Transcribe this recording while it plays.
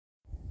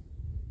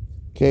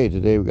Okay,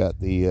 today we got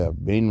the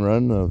main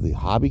run of the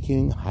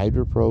Hobbyking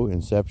Hydro Pro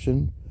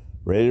Inception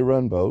ready to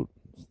run boat.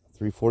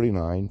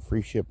 $349,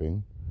 free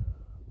shipping.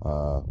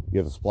 You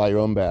have to supply your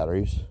own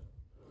batteries.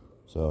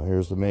 So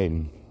here's the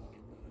maiden.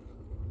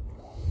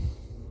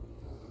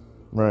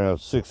 I'm running out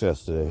of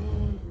 6S today.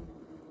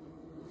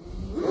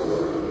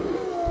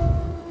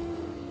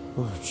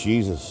 Oh,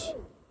 Jesus.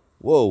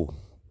 Whoa.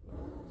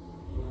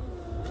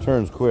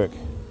 Turns quick.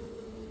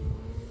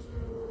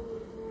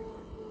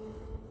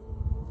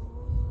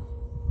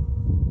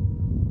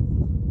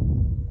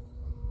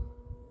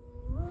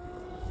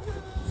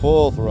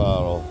 Full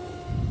throttle.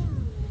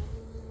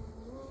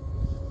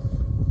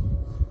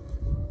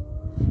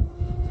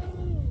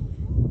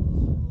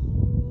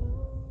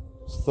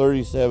 It's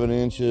 37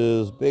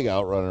 inches, big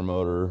outrunner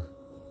motor.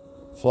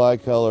 Fly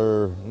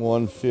color,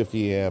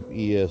 150 amp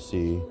ESC.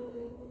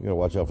 You gotta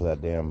watch out for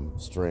that damn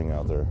string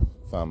out there.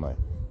 Found my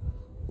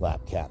lap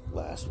cat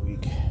last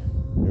week. Here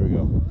we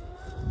go.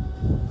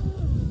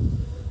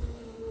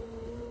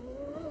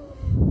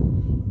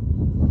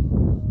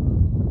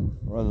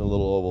 Run the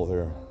little oval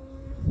here.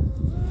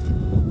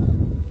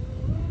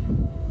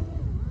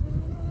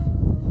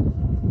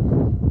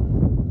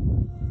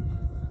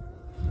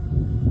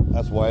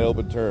 That's wide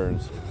open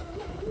turns.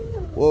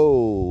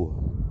 Whoa.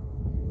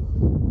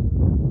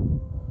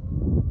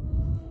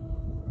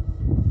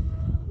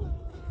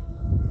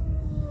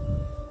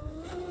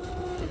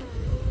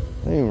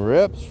 Thing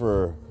rips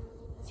for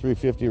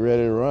 350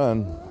 ready to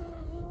run.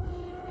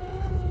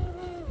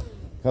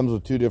 Comes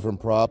with two different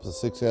props, a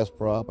 6S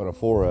prop and a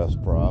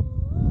 4S prop.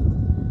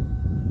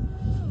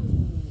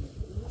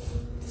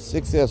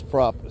 6S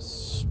prop is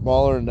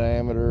smaller in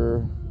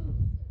diameter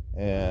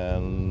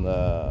and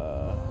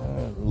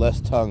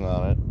less tongue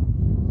on it.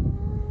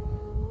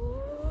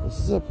 This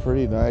is a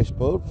pretty nice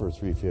boat for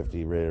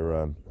 350 ready to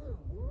run.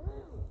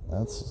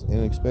 That's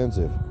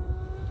inexpensive.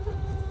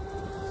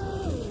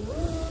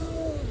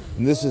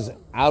 And this is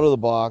out of the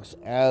box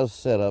as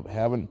set up,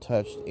 haven't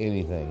touched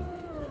anything.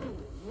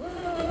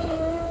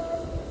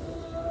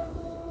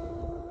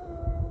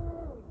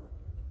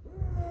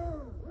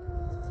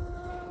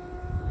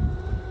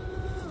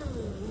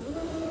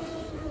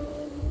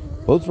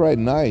 Boat's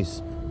riding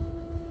nice.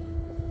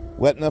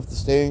 Wet enough to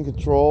stay in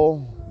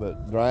control,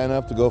 but dry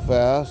enough to go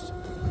fast.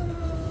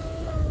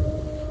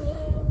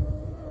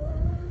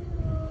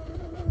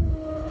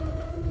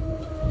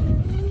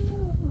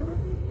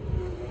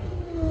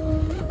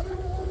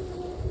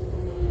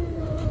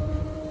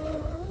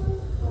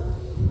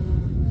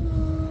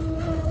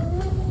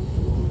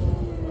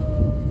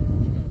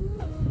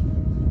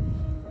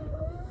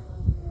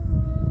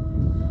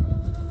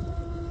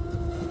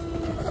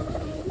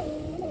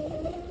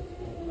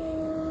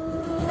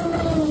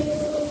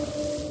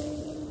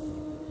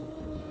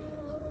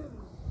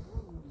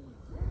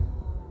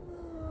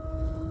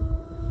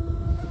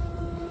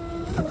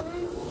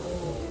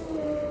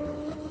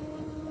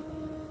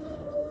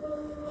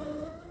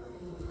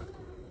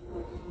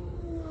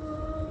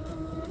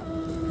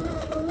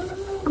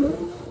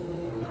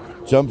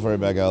 Jumps right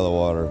back out of the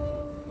water.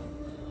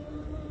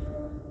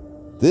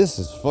 This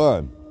is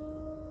fun.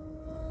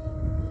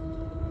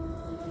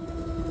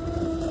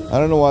 I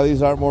don't know why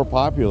these aren't more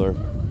popular.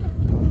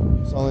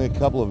 There's only a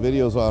couple of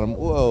videos on them.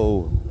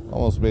 Whoa,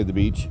 almost made the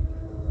beach.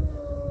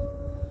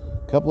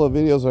 A couple of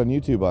videos on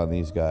YouTube on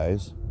these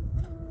guys.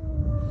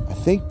 I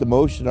think the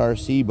Motion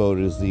RC boat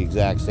is the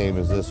exact same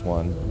as this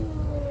one,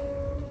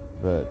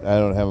 but I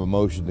don't have a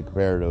Motion to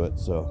compare to it,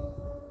 so.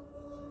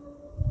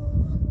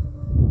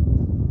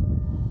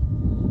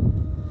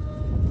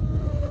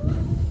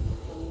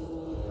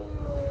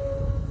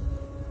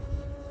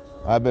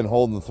 I've been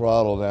holding the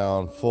throttle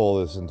down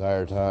full this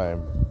entire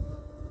time.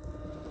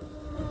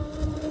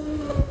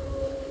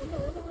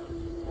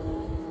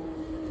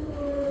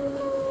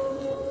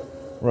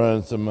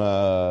 Running some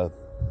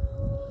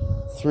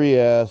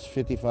 3S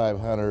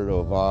 5500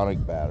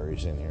 Ovonic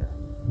batteries in here.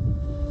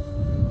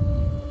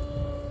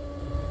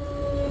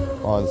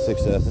 On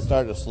 6S. It's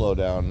starting to slow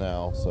down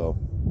now, so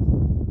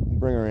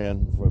bring her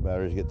in before the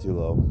batteries get too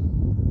low.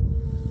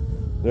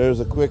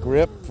 There's a quick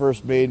rip,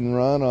 first maiden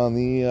run on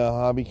the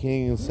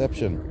Hobbyking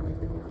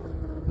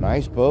Inception.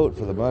 Nice boat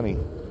for the money.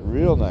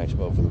 Real nice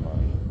boat for the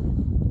money.